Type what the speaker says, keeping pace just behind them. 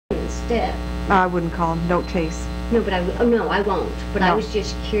step. I wouldn't call him. Don't chase. No, but oh, no, I won't. But I No. was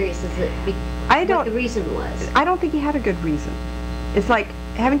just curious as to what the reason was. I don't think he had a good reason. It's like,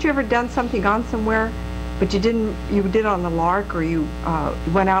 haven't you ever done something, gone somewhere, but you did on the lark, or you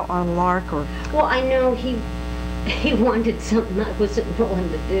went out on a lark, or... Well, I know he wanted something I wasn't willing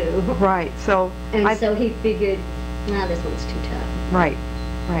to do. Right, so... And so he figured, nah, this one's too tough. Right,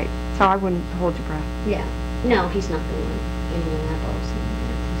 right. So I wouldn't hold your breath. Yeah. No, he's not going to want anyone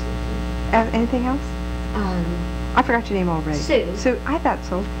else. Anything else? I forgot your name already. Sue. Sue, I thought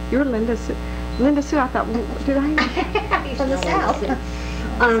so. You're Linda Sue. Linda Sue, I thought, did I? From the South.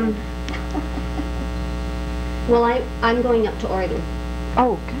 Well, I'm going up to Oregon.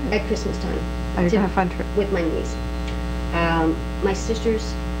 Oh, good. At Christmas time. Oh, you're going to have a fun trip. With my niece. My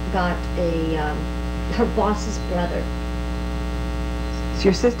sister's got her boss's brother. So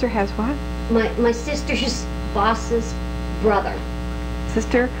your sister has what? My sister's boss's brother.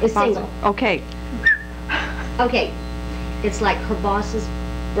 Sister? Is single. Okay. Okay. It's like her boss's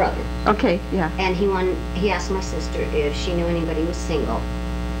brother. Okay, yeah. And he asked my sister if she knew anybody who was single.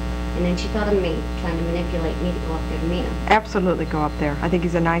 And then she thought of me, trying to manipulate me to go up there to meet him. Absolutely go up there. I think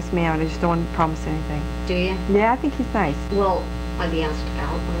he's a nice man. I just don't want to promise anything. Do you? Yeah, I think he's nice. Well, I'd be asked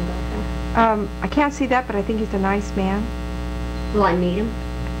out when I go up there. I can't see that, but I think he's a nice man. Will I meet him?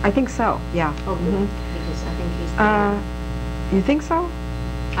 I think so, yeah. Oh, good. Because I think he's the you think so?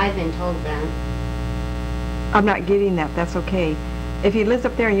 I've been told that. I'm not getting that. That's okay. If he lives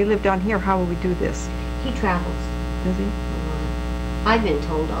up there and you live down here, how will we do this? He travels. Does he? I've been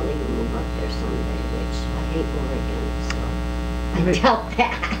told I'll even move up there someday, which I hate Oregon, so I doubt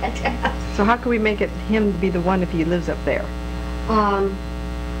that. So how can we make it him be the one if he lives up there?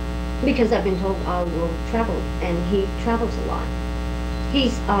 Because I've been told I will travel, and he travels a lot.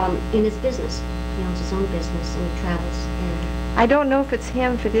 He's in his business. He owns his own business, and he travels. And I don't know if it's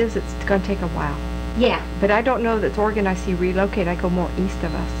him. If it is, it's going to take a while. Yeah. But I don't know that's Oregon. I see relocate. I go more east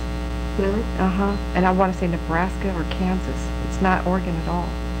of us. Really? Uh-huh. And I want to say Nebraska or Kansas. It's not Oregon at all.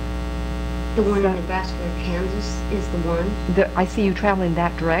 The one in Nebraska or Kansas is the one? I see you traveling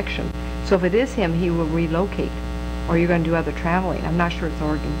that direction. So if it is him, he will relocate. Or you're going to do other traveling. I'm not sure it's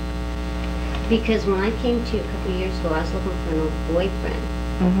Oregon. Because when I came to you a couple of years ago, I was looking for an old boyfriend.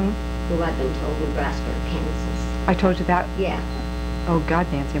 Who I've been told Nebraska or Kansas. I told you that? Yeah. Oh, God,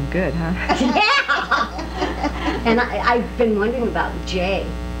 Nancy, I'm good, huh? Yeah! And I've been wondering about Jay.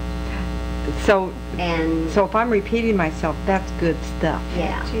 So if I'm repeating myself, that's good stuff.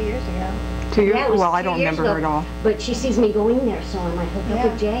 Yeah. 2 years ago. 2 years? Yeah, it was well, I 2 don't years remember her ago, at all. But she sees me going there, so I might hook up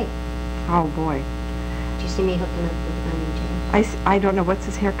with Jay. Oh, boy. Do you see me hooking up with a guy named Jay? I don't know. What's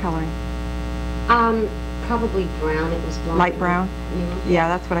his hair coloring? Probably brown. It was blonde. Light brown? Yeah,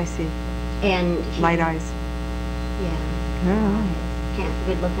 that's what I see. And light eyes. Yeah.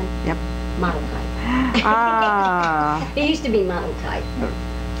 Good looking? Yep. Model type. Ah. He used to be model type.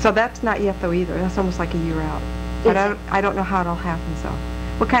 So that's not yet though either. That's almost like a year out. But I don't know how it'll happen. So,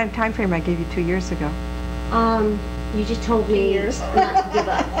 what kind of time frame I gave you 2 years ago? You just told me not to give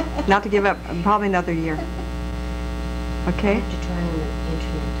up. Not to give up. Probably another year. Okay. I have to try on the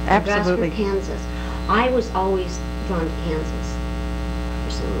internet. Absolutely. Nebraska, Kansas. I was always drawn to Kansas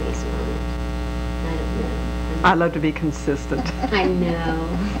for some reason. I don't know. I love to be consistent. I know.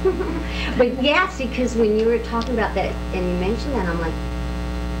 But yeah, see, because when you were talking about that and you mentioned that, I'm like,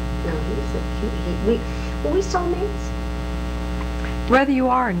 no, were we soulmates? Whether you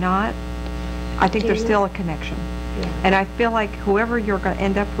are or not, I think there's still a connection. Yeah. And I feel like whoever you're going to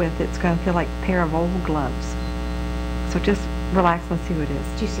end up with, it's going to feel like a pair of old gloves. So just relax and see what it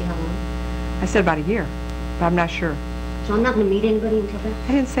is. Do you see how long? I said about a year, but I'm not sure. So I'm not going to meet anybody until then?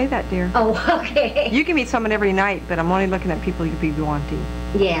 I didn't say that, dear. Oh, okay. You can meet someone every night, but I'm only looking at people you'd be wanting.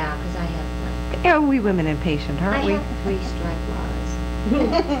 Yeah, because I have... Yeah, we women impatient, aren't we? I have 3 strike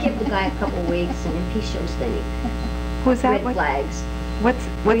laws. Give the guy a couple weeks, and if he shows any Who's that? red flags. What's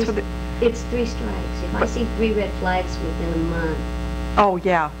with it? It's 3 strikes. If I see 3 red flags within a month. Oh,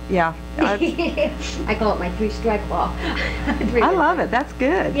 yeah. I call it my 3-strike law. I love it. That's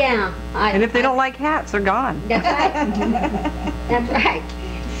good. Yeah. And if they don't like hats, they're gone. That's right. That's right.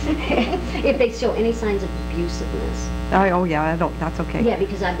 If they show any signs of abusiveness. Oh yeah, that's okay. Yeah,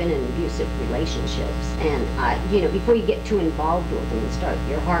 because I've been in abusive relationships, and before you get too involved with them,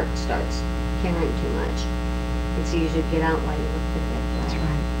 your heart starts caring too much. It's easier to get out while you look for the red flag. That's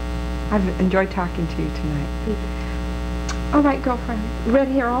right. I've enjoyed talking to you tonight. All right, girlfriend. Red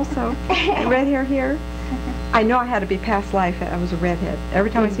hair also. Red hair here. I know I had to be past life. I was a redhead.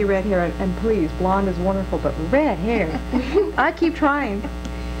 Every time I see red hair, and please, blonde is wonderful, but red hair. I keep trying.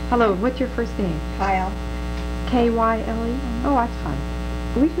 Hello, what's your first name? Kyle. K-Y-L-E? Oh, that's fun.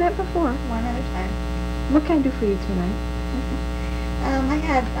 We've met before. one other time. What can I do for you tonight?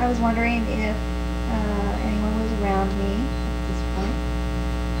 I was wondering if anyone was around me at this point.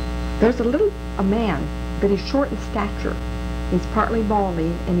 There's a man, but he's short in stature. He's partly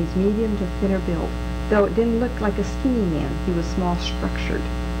baldy, and he's medium to thinner build. Though it didn't look like a skinny man, he was small structured.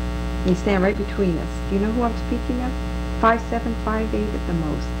 He's standing right between us. Do you know who I'm speaking of? 5'7", 5'8" at the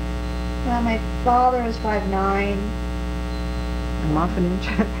most. Well, my father was 5'9". I'm off an inch.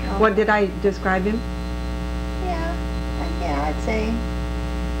 What did I describe him? Yeah, I'd say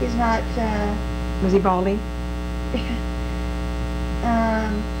he's not, Was he baldy?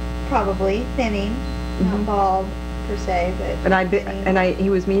 probably thinning, Mhm. not bald per se, but thinning. He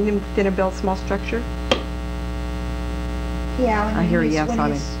was medium, thinner build, small structure, Yeah, I hear a yes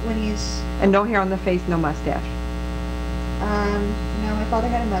on it. when he's, and no hair on the face, no mustache. no, my father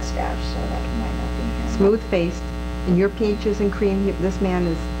had a mustache, so that might not be him. Smooth faced, and your peaches and cream. This man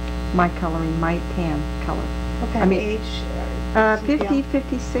is my coloring, my tan color. What kind I of mean, age? 50,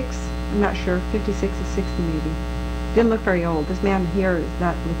 56. I'm not sure. 56 to 60 maybe. Didn't look very old. This man here is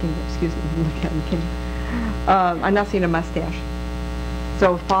not looking. Excuse me. Look at me. I'm not seeing a mustache.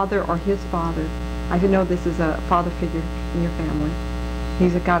 So father or his father. I know this is a father figure in your family.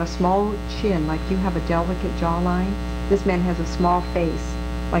 He's got a small chin, like you have a delicate jawline. This man has a small face,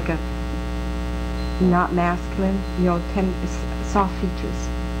 like a not masculine, soft features,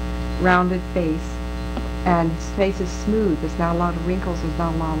 rounded face, and his face is smooth. There's not a lot of wrinkles. There's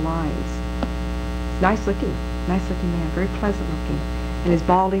not a lot of lines. Nice looking man, very pleasant looking, and he's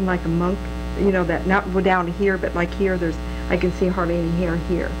balding like a monk. That not go down to here, but like here. I can see hardly any hair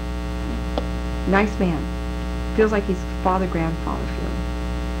here. Nice man. Feels like he's grandfather feeling.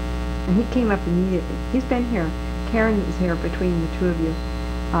 And he came up immediately. He's been here. Karen is here between the two of you.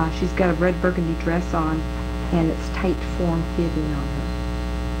 She's got a red burgundy dress on, and it's tight form fitting on her.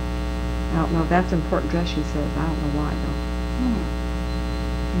 I don't know. That's an important dress, she says. I don't know why, though.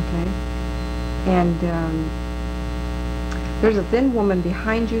 Okay. And there's a thin woman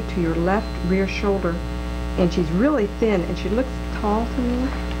behind you to your left rear shoulder, and she's really thin, and she looks tall to me.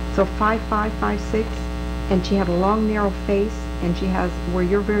 So 5'5", 5'6", and she had a long, narrow face, and she has, where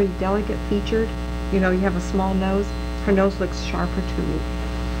you're very delicate featured, you have a small nose, her nose looks sharper to me.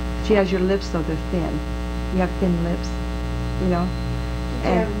 She has your lips, though, they're thin. You have thin lips, Do you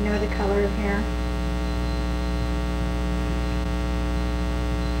know the color of hair?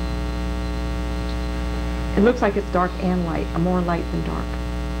 It looks like it's dark and light, more light than dark.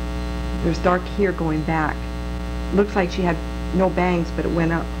 There's dark here going back. Looks like she had no bangs, but it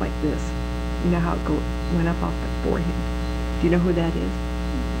went up like this. You know how it went up off the forehead. Do you know who that is?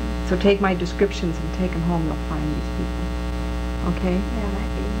 So take my descriptions and take them home. You'll find these people. Okay? Yeah, it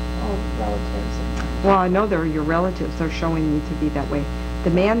might be old relatives. Well, I know they're your relatives. They're showing me to be that way.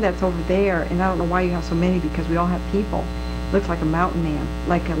 The man that's over there, and I don't know why you have so many, because we all have people, looks like a mountain man,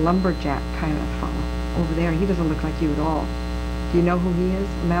 like a lumberjack kind of fellow over there. He doesn't look like you at all. Do you know who he is?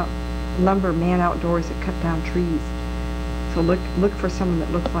 A lumber man outdoors that cut down trees. So look for someone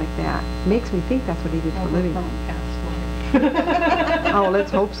that looks like that. Makes me think that's what he did for a living. Oh,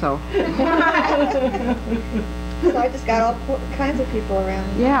 let's hope so. So I just got all kinds of people around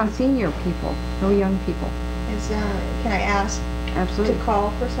me. Yeah, senior people, no young people. Can I ask Absolutely. to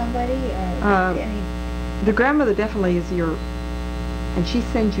call for somebody? Or The grandmother definitely is and she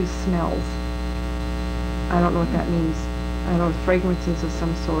sends you smells. I don't know what that means. I don't know, fragrances of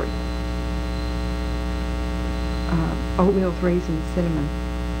some sort. Oatmeal with raisins, cinnamon.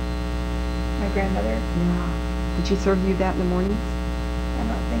 My grandmother? Yeah. Did she serve you that in the mornings? I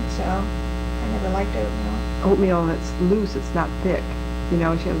don't think so. I never liked oatmeal. Oatmeal that's loose, it's not thick. She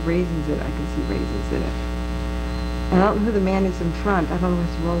has raisins in it. I can see raisins in it. And I don't know who the man is in front. I don't know what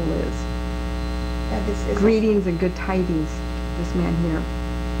his role is. This is Greetings and good tidings, this man here.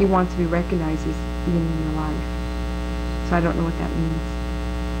 He wants to be recognized as being in your life. So I don't know what that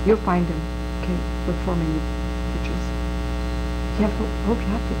means. You'll find him. Okay, look for him in your pictures. You hope you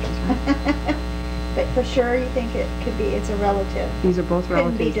have pictures, right? But for sure, you think it's a relative? These are both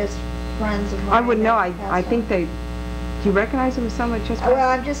relatives. Couldn't be just friends of mine. I wouldn't know. that I passed think on. do you recognize him as someone just... Well,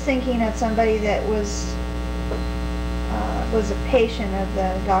 I'm just thinking of somebody that was a patient of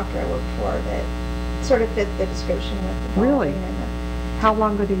the doctor I worked for that sort of fit the description with the Really? balding and How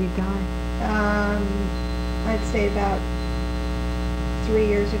long ago did he die? I'd say about 3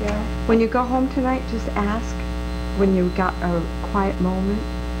 years ago. When you go home tonight, just ask when you got a quiet moment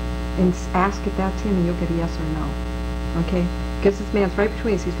and ask if that's him, and you'll get a yes or no. Okay? Because this man's right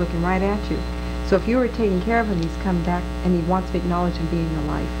between us. He's looking right at you. So if you were taking care of him, he's come back and he wants to be acknowledged and be in your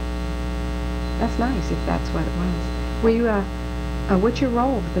life. That's nice if that's what it was. Were you What's your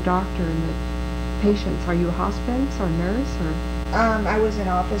role with the doctor and the patients? Are you a hospice or a nurse or? I was an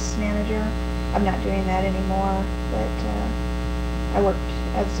office manager. I'm not doing that anymore, but I worked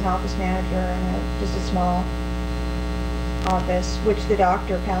as an office manager in just a small office, which the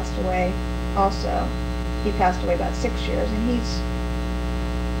doctor passed away also. He passed away about 6 years, and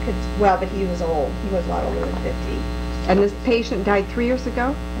but he was old. He was a lot older than 50. And this patient died 3 years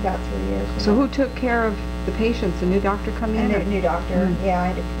ago? About 3 years ago. So who took care of the patients? A new doctor come in? A new doctor. Mm.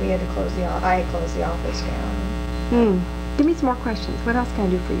 Yeah, we had to close I had closed the office down. Give me some more questions. What else can I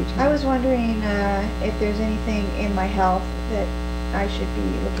do for you tonight? I was wondering if there's anything in my health that I should be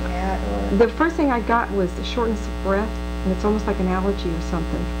looking at, or... The first thing I got was the shortness of breath, and it's almost like an allergy or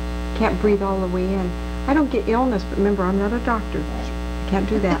something. Can't breathe all the way in. I don't get illness, but remember, I'm not a doctor. I can't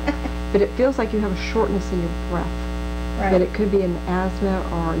do that. But it feels like you have a shortness in your breath. Right. But it could be an asthma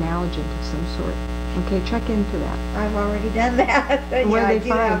or an allergen of some sort. Okay, check into that. I've already done that. But What yeah, do I they do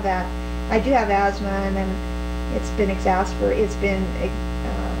find? have that. I do have asthma, and then it's been exacerbated. It's been,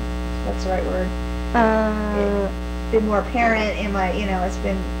 what's the right word? Been more apparent in my, it's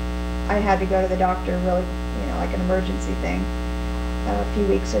been, I had to go to the doctor really, like an emergency thing a few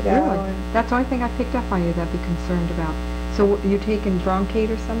weeks ago. Really? And That's the only thing I picked up on you that I'd be concerned about. So you taking Broncate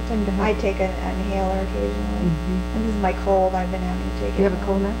or something to help? I take an inhaler occasionally. Mhm. And this is my cold. I've been having to take it. You have a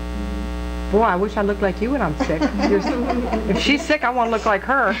cold now? Boy, I wish I looked like you when I'm sick. If she's sick, I want to look like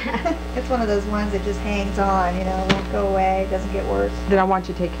her. It's one of those ones that just hangs on, won't go away, doesn't get worse. Then I want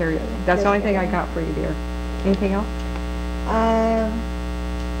you to take care of it. That's the only thing I got for you, dear. Anything else?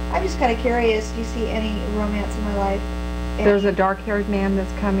 I'm just kind of curious, do you see any romance in my life? There's a dark-haired man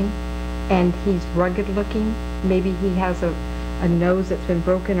that's coming, and he's rugged looking. Maybe he has a nose that's been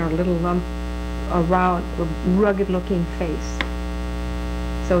broken or a little lump around a rugged looking face.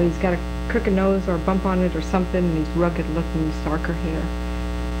 So he's got a crooked nose or a bump on it or something, and he's rugged looking, darker hair.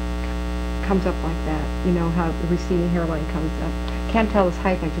 Comes up like that. You know how the receding hairline comes up. Can't tell his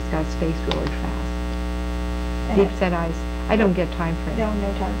height, I just got his face really fast. Deep set eyes. I don't get time frame. No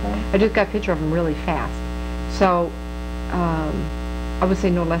time frame. I just got a picture of him really fast. So, I would say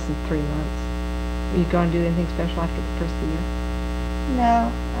no less than 3 months. Are you going to do anything special after the first of the year?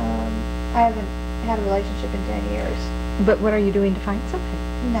 No, I haven't had a relationship in 10 years. But what are you doing to find something?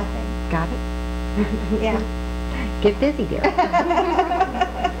 Nothing. Got it? Yeah. Get busy, dear.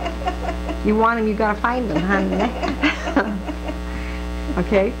 You want him, you got to find him, honey.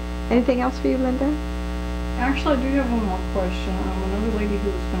 Okay. Anything else for you, Linda? Actually, I do have one more question. Another lady who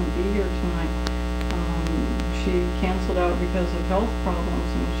was going to be here tonight, she canceled out because of health problems,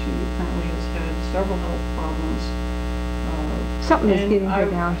 and she apparently has had several health problems. Something is and getting her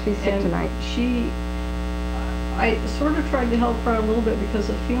down. She's sick and tonight. I sort of tried to help her out a little bit, because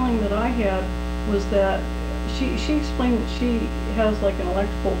the feeling that I had was that she explained that she has like an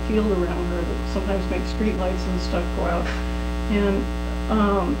electrical field around her that sometimes makes street lights and stuff go out. And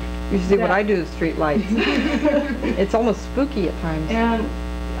You see what I do with street lights. It's almost spooky at times. And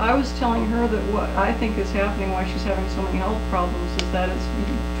I was telling her that what I think is happening, why she's having so many health problems, is that it's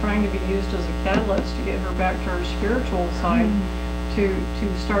trying to be used as a catalyst to get her back to her spiritual side,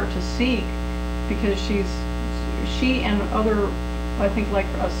 to start to seek, because she and other, I think like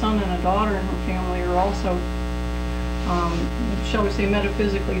a son and a daughter in her family are also, shall we say,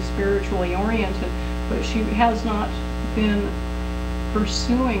 metaphysically, spiritually oriented, but she has not been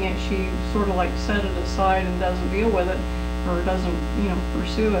pursuing it. She sort of like set it aside and doesn't deal with it, or doesn't,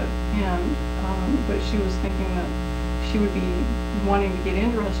 pursue it. And but she was thinking that she would be wanting to get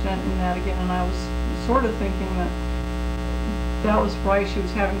interested in that again, and I was sort of thinking that was why she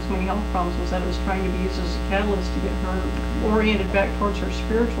was having so many health problems, was that it was trying to be used as a catalyst to get her oriented back towards her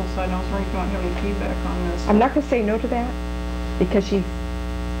spiritual side. And I was wondering if you might have any feedback on this. I'm not going to say no to that, because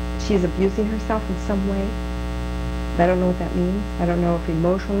she's abusing herself in some way. I don't know what that means. I don't know if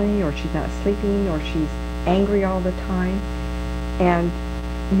emotionally, or she's not sleeping, or she's angry all the time. And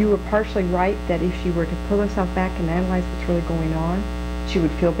you were partially right that if she were to pull herself back and analyze what's really going on, she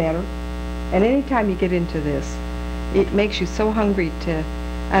would feel better. And anytime you get into this, it makes you so hungry to...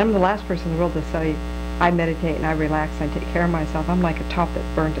 I'm the last person in the world to say, I meditate and I relax and I take care of myself. I'm like a top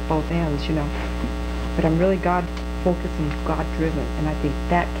that's burned at both ends, But I'm really God-focused and God-driven, and I think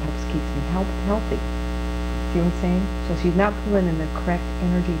that keeps me healthy. See what I'm saying? So she's not pulling in the correct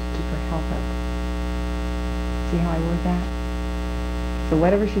energy to keep her health up. See how I word that? So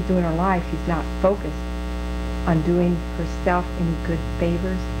whatever she's doing in her life, she's not focused on doing herself any good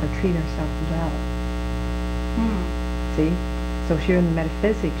favors or treating herself well. See? So if you're in the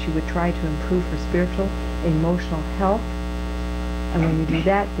metaphysics, you would try to improve her spiritual and emotional health. And when you do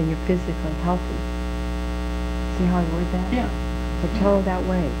that, then you're physically healthy. See how I word that? Yeah. But tell her that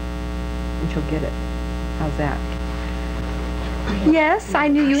way, and she'll get it. How's that? Yes, I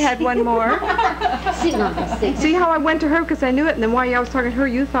knew you had one more. Sitting on the six. See how I went to her because I knew it, and then while I was talking to her,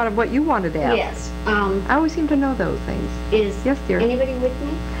 you thought of what you wanted to ask. Yes, I always seem to know those things. is Yes, dear. anybody with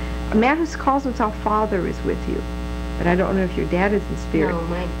me? A man who calls himself Father is with you, but I don't know if your dad is in spirit. No,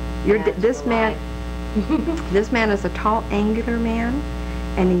 my Your dad's this man, alive. this man is a tall, angular man,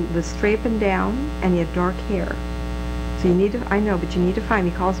 and he was straight and down, and he had dark hair. So you need to, I know, but you need to find,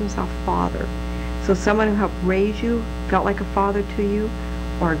 he calls himself Father. So someone who helped raise you, felt like a father to you,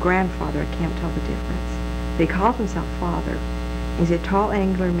 or a grandfather, I can't tell the difference. They called himself Father. He's a tall,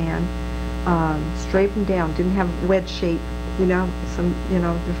 angular man, straight and down, didn't have wedge shape,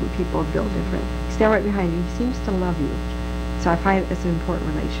 different people are built different. He's down right behind you, he seems to love you. So I find it's an important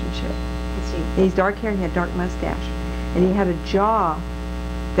relationship. Let's see. And he's dark hair and he had dark mustache. And he had a jaw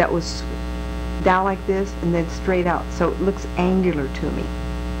that was down like this and then straight out. So it looks angular to me.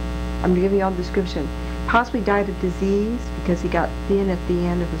 I'm giving you all the description. Possibly died of disease because he got thin at the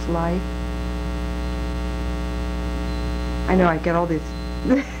end of his life. I know I get all these Is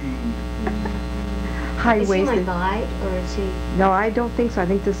he my high-waisted. guide, or is he? No, I don't think so. I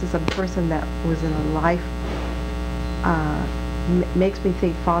think this is a person that was in a life, makes me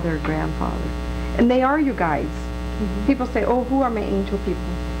think father or grandfather. And they are your guides. Mm-hmm. People say, oh, who are my angel people?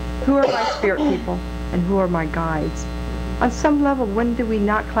 Who are my spirit people? And who are my guides? On some level, when do we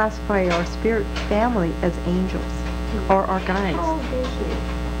not classify our spirit family as angels or our guides? How old is he?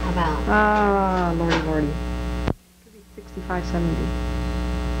 About? Ah, lordy. Could be 65, 70.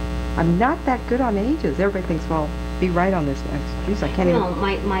 I'm not that good on ages. Everybody thinks, well, be right on this. Jeez, I can't No,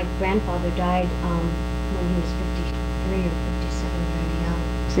 even. my grandfather died when he was 53 or 57, very young.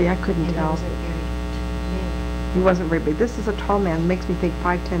 See, I couldn't And he tell. wasn't very big. He wasn't very big. This is a tall man. Makes me think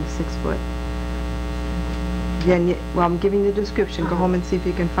 5'10" to 6 foot. Yeah, and well, I'm giving you the description. Go home and see if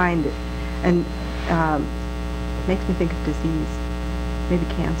you can find it. And makes me think of disease. Maybe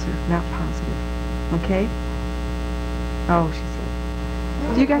cancer. Not positive. Okay? Oh, she said.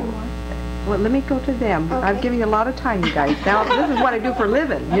 You guys, well, let me go to them. Okay. I've given you a lot of time, you guys. Now, this is what I do for a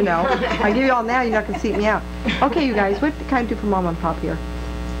living, you know. I give you all now, you're not going to seat me out. Okay, you guys, what can I do for Mom and Pop here? Go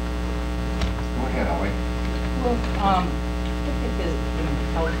ahead, Ollie. Well, I think that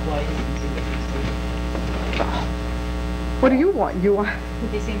health-wise, you can see what he's What do you want? You want?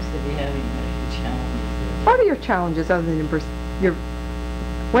 doing. He seems to be having medical challenges. What are your challenges other than your,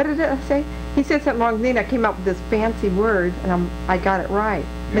 what did it say? He said something wrong, then I came up with this fancy word, and I got it right.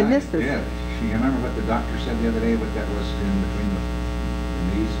 Yeah, Meniscus. yeah. You remember what the doctor said the other day, what that was in between the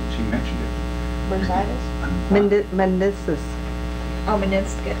knees, and she mentioned it. Bursitis? Meniscus. Oh,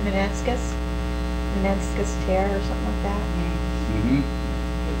 meniscus tear or something like that. Mm-hmm.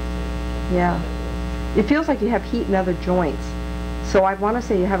 Yeah. It feels like you have heat in other joints. So I want to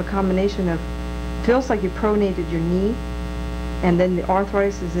say you have a combination of, feels like you pronated your knee, and then the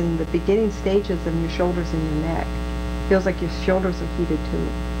arthritis is in the beginning stages of your shoulders and your neck. Feels like your shoulders are heated too. I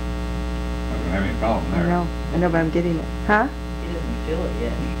don't have any problem there. I know, but I'm getting it. Huh? He doesn't feel it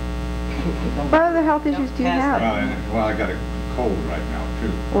yet. What other health issues do you pass have? Well, I got a cold right now,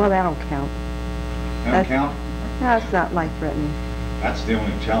 too. Well, that don't count. That don't count? That's not life-threatening. That's the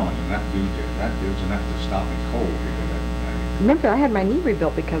only challenge, and that dude's enough to stop me cold. Because Remember, I had my knee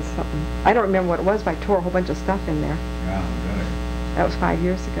rebuilt because of something. I don't remember what it was, but I tore a whole bunch of stuff in there. yeah, really. That was 5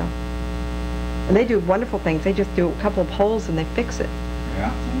 years ago. And they do wonderful things. They just do a couple of holes and they fix it.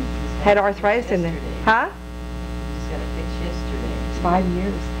 Yeah. Had arthritis in there. Huh? Just got it fixed yesterday. It's 5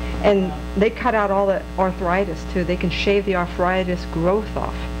 years. And they cut out all the arthritis too. They can shave the arthritis growth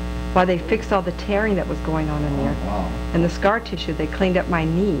off while they fixed all the tearing that was going on in there. Oh, wow. And the scar tissue, they cleaned up my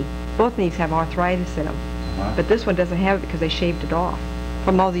knee. Both knees have arthritis in them. Uh-huh. But this one doesn't have it because they shaved it off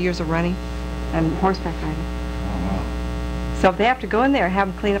from all the years of running and horseback riding. Oh, wow. So if they have to go in there and have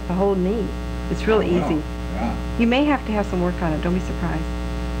them clean up the whole knee, it's really Oh, wow. easy. Yeah. You may have to have some work on it. Don't be surprised.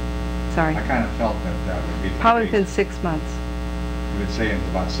 Sorry. I kind of felt that that would be the Probably case. within 6 months. You would say in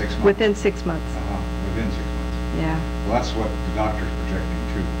about 6 months? Within 6 months. Uh-huh, within 6 months. Yeah. Well, that's what the doctor's projecting,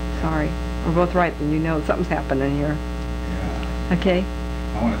 too. Sorry. We're both right, and you know something's happening here. Yeah. Okay?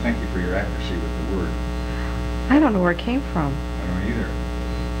 I want to thank you for your accuracy with the word. I don't know where it came from. I don't either.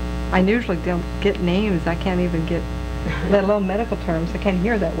 I usually don't get names. I can't even get, let alone medical terms. I can't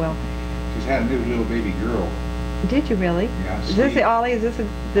hear that well. She's had a new little baby girl. Did you really? Yeah, Is this Steve. Ollie? Is this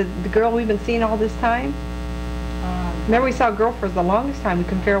the girl we've been seeing all this time? Remember we saw a girl for the longest time. We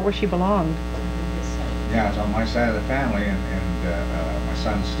couldn't figure out where she belonged. This side. Yeah, it's on my side of the family, and my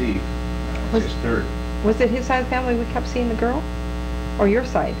son Steve, Was- his third. Was it his side of the family we kept seeing the girl? Or your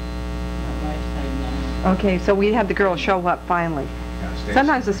side? Not my side, no. Okay, so we had the girl show up finally. Yeah, Stacy.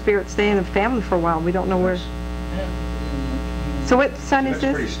 Sometimes the spirits stay in the family for a while. We don't know where. I don't think there's much. So what son She is looks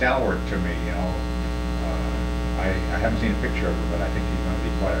this? pretty stalwart to me, you know. I haven't seen a picture of her, but I think she's gonna be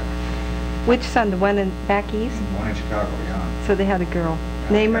quite a, Which son? The one in back east? one in Chicago, yeah. So they had a girl.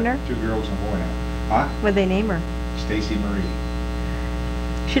 Yeah, Naming got her? 2 girls and a boy now. Huh? What'd they name her? Stacy Marie.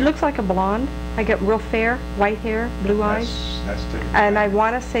 She looks like a blonde. I get real fair, white hair, blue eyes. That's typical. And I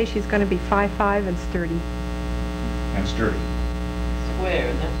want to say she's going to be 5'5" and sturdy. And sturdy.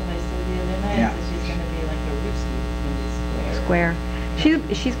 Square, that's what I said the other night. Yeah. I said she's gonna be like a Ruski, it's gonna be Square. square.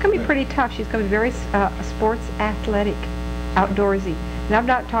 She's going to be pretty tough. She's going to be very sports athletic, outdoorsy. And I'm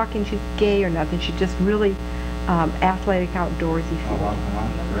not talking she's gay or nothing. She's just really athletic, outdoorsy.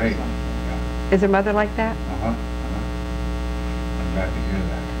 Great. Yeah. Is her mother like that? I'm glad to hear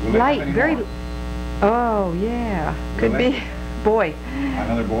that. Will they have Light, any very. more? Oh yeah, could Will be. they? Boy.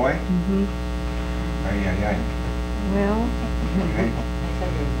 Another boy? Mhm. Ay. Well, Okay. I said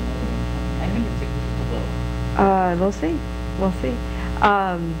there was another one coming. I think it's a little. we'll see. We'll see.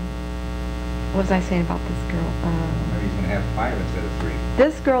 What was I saying about this girl? Maybe he's gonna have 5 instead of 3.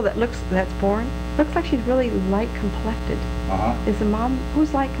 This girl that's born looks like she's really light complected. Uh-huh. Is the mom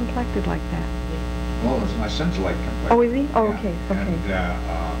who's light complected like that? Well, it's my son's light complexion. Oh, is he? Oh, Yeah. okay, And,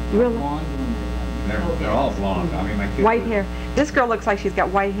 okay. Real Blonde one. they're all blonde. I mean, my kids. white were- hair. This girl looks like she's got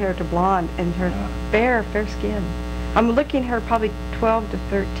white hair to blonde and her fair skin. I'm looking her probably 12 to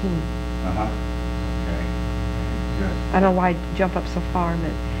 13. Uh-huh. Okay. Good. I don't know why I jump up so far, but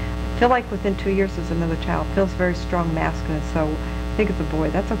I feel like within 2 years there's another child. Feels very strong masculine, so I think it's a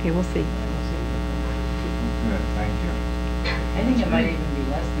boy. That's okay, we'll see. Good, thank you. I think it might even be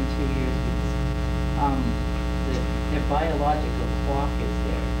less than 2 years because, their biological clock is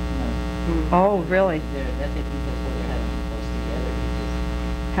there, you know. Oh, really? I think that's what they're having close together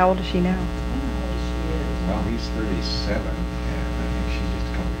because, How old is she now? I don't know how old she is. Well, he's 37, and I think she's just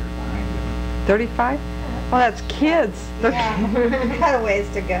a couple years behind him. 35? Well, that's kids. Yeah, got a ways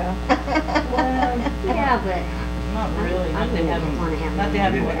to go. Well, Yeah, but not really, I not to wouldn't have them, wanna have not to them.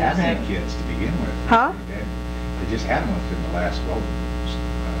 have They them didn't without have any having. kids to begin with. Huh? They just had them within the last, well,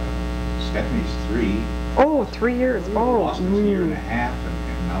 Stephanie's 3, Oh, 3 years. Oh, Austin's a year and a half,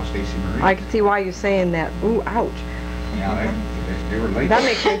 and now Stacy Marie. I can see why you're saying that. Ooh, ouch. Yeah, they were late. That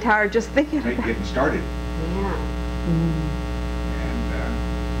makes me tired just thinking Late about it. getting started, yeah.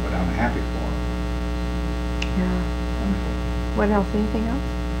 but I'm happy for them. Yeah. Wonderful. What else? Anything else?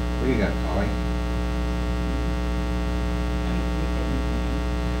 What do you got, Polly?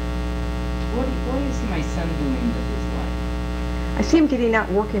 What is my son doing with his life? I see him getting out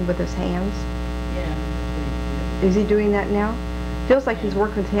working with his hands. Yeah, that's what Is he doing that now? Feels like he's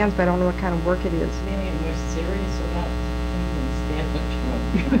working with his hands, but I don't know what kind of work it is. he's maybe more serious about things than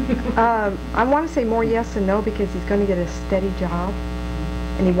establishment. I want to say more yes and no because he's going to get a steady job,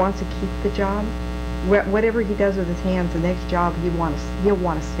 and he wants to keep the job. Whatever he does with his hands, the next job he'll want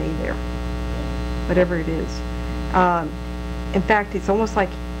to stay there, whatever it is. In fact, it's almost like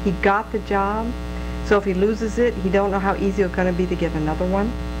he got the job, so if he loses it, he don't know how easy it's going to be to get another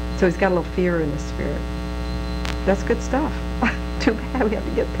one. So he's got a little fear in the spirit. That's good stuff. Too bad we have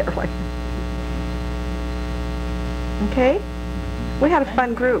to get there like that. Okay? We had a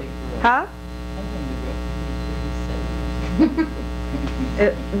fun group. Huh?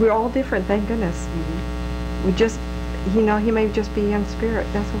 We're all different, thank goodness. We just, he may just be young spirit.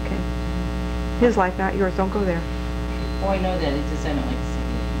 That's okay. His life, not yours. Don't go there. Oh, I know that, it's just I don't like to see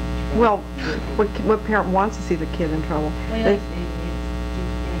it. Well, what parent wants to see the kid in trouble? Well, They- they keep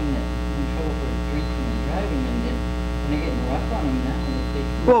getting in trouble for drinking and driving, and then when they're getting rough on them now, they...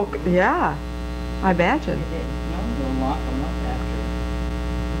 Well, yeah, I imagine. No, they'll lock them up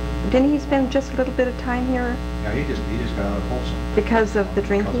after. Didn't he spend just a little bit of time here Yeah, he just got out of Folsom. because of the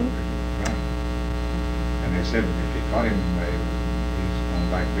Because of drinking? Right. And they said if you caught him, he's going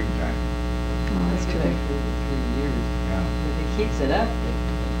back big time. Oh, that's too Like bad. for 3 years. Yeah, If he keeps it up, they can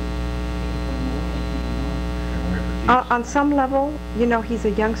put him away, they're away for keeps. On some level, he's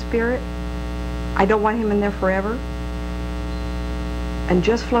a young spirit. I don't want him in there forever. And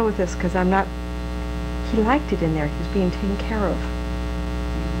just flow with this because he liked it in there. He was being taken care of.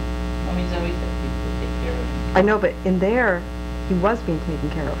 Well, he's always had people to take care of him. I know, but in there, he was being taken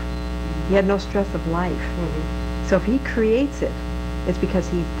care of. He had no stress of life. So if he creates it, it's because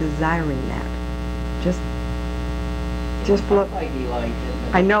he's desiring that. Just flow. Like he liked it,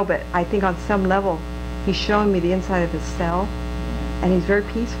 but... I know, but I think on some level, he's showing me the inside of his cell, and he's very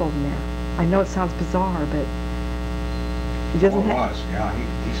peaceful in there. I know it sounds bizarre, but he doesn't Well, it have... was, yeah,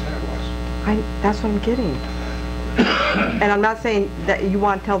 he said it was. That's what I'm getting. And I'm not saying that you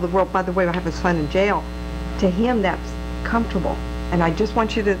want to tell the world, by the way, I have his son in jail. To him, that's comfortable. And I just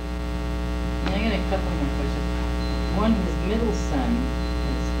want you to, And I got a couple more questions. One, his middle son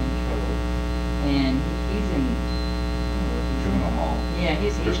is in trouble, and he's in, Juvenile hall. yeah,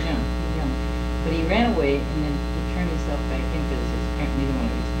 he's young, But he ran away, and then he turned himself back in because neither one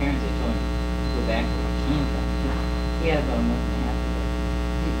of his parents had told him to go back where he came from. He had about a month and a half ago.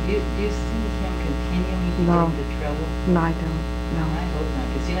 Do you see him continuing to No. get into trouble? no, I don't, no. I hope not,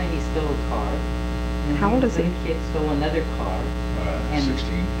 because you know, he stole a car. And How old is he? The kid stole another car. And-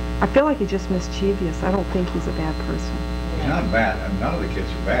 16. I feel like he's just mischievous. I don't think he's a bad person. He's not bad, none of the kids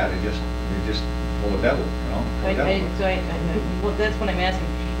are bad, they just full of devil, you know? Full of devil. Well, that's what I'm asking.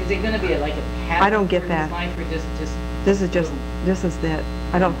 Is it gonna be like a pattern? I don't get for that. his life, or just? This is it.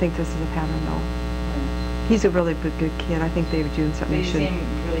 I don't think this is a pattern, no. He's a really good kid. I think David June's But something you you see should.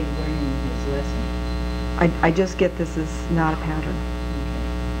 him really learning his lesson. I just get this is not a pattern.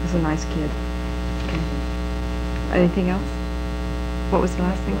 Okay. He's a nice kid. Okay. Anything else? What was the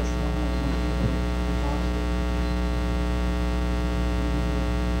last thing?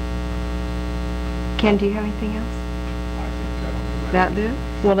 Ken, do you have anything else? I think That do?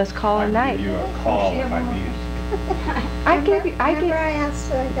 Well, let's call it a I'll night. give you a call if I need it. Remember I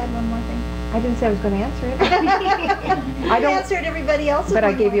asked, I got one more thing. I didn't say I was going to answer it. I don't- answered everybody else's. But I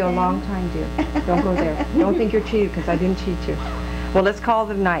one gave you more a thing. long time, dear. Don't go there. Don't think you're cheated, because I didn't cheat you. Well, let's call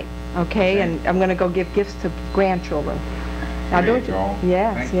it a night, okay? Okay. And I'm going to go give gifts to grandchildren. Now, There you don't go.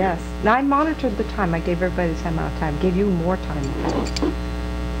 Yes, Thank you. yes. Now, I monitored the time. I gave everybody the same amount of time. Gave you more time.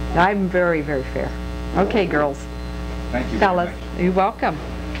 I'm very, very fair. Okay, girls. Thank you very Fellas, much. you're welcome.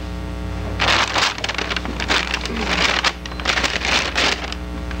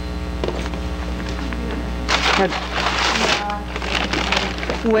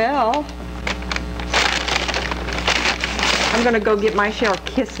 Well, I'm going to go get my share of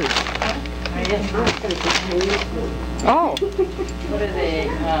kisses. Oh, What are they,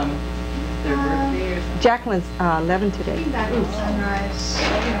 their birthday or something? Jacqueline's 11 today. Sunrise. I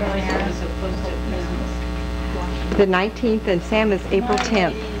didn't realize it was supposed to Christmas. The 19th, and Sam is April Bye,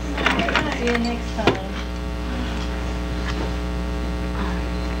 10th. ladies. See you next time.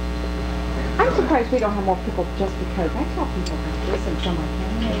 I'm surprised we don't have more people just because I tell people to listen to my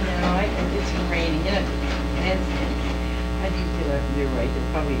I know, it's raining, you know, and I do feel like you're right,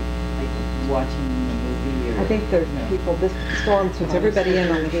 they're probably like watching the movie or. I think there's No. people, this storm puts everybody in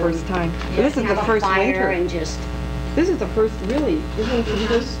on the first time. Yeah. This is the Have a first fire winter. and just, This is the first, really, isn't it the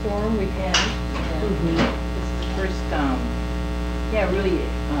first storm we've Yeah, had? yeah. Mhm. This is the first, really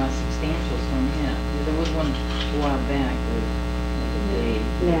substantial storm, yeah. There was one a while back, like a day.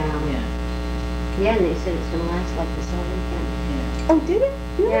 Yeah. Yeah, yeah, and they said it's gonna last like this all weekend. yeah. Oh, did it?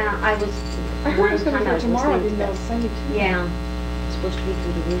 Really? Yeah, I was, I heard it was one gonna time I be was tomorrow, I listening didn't know to it was Sunday too. yeah, it's supposed to be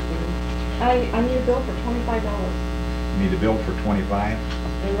through the weekend. I need a bill for $25. Need a bill for 25?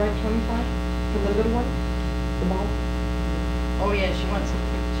 Are you right, 25? For the little one? The ball? Oh, yeah, she wants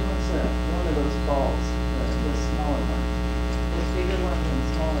one of those balls, the smaller one. This bigger one and the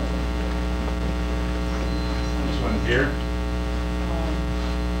smaller one. This one here?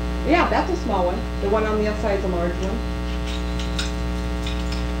 Yeah, that's a small one. The one on the other side is a large one.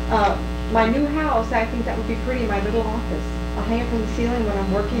 My new house, I think that would be pretty, my little office. I'll hang it from the ceiling when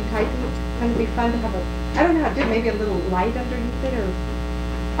I'm working, typing. Kind of be fun to have a, I don't know how to do it, maybe a little light underneath it, or,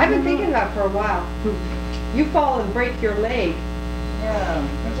 I've been thinking about it for a while. You fall and break your leg. Yeah,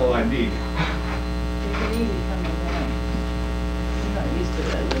 That's all I need. you can easy coming down. I'm not used to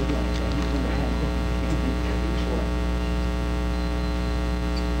that leg like that. You've never had that before.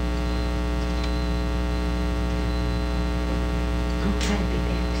 I'll try to be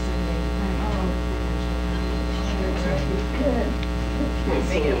back Sunday. Good. Nice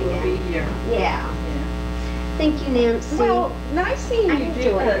Maybe seeing it will you be here. again. Yeah. Yeah. Thank you, Nancy. Well, nice seeing I you,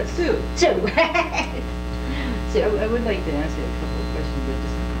 enjoyed it. Sue. Too. So I would like to answer a couple of questions, but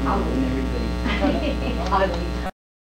just, I'll- and everybody. I'll leave.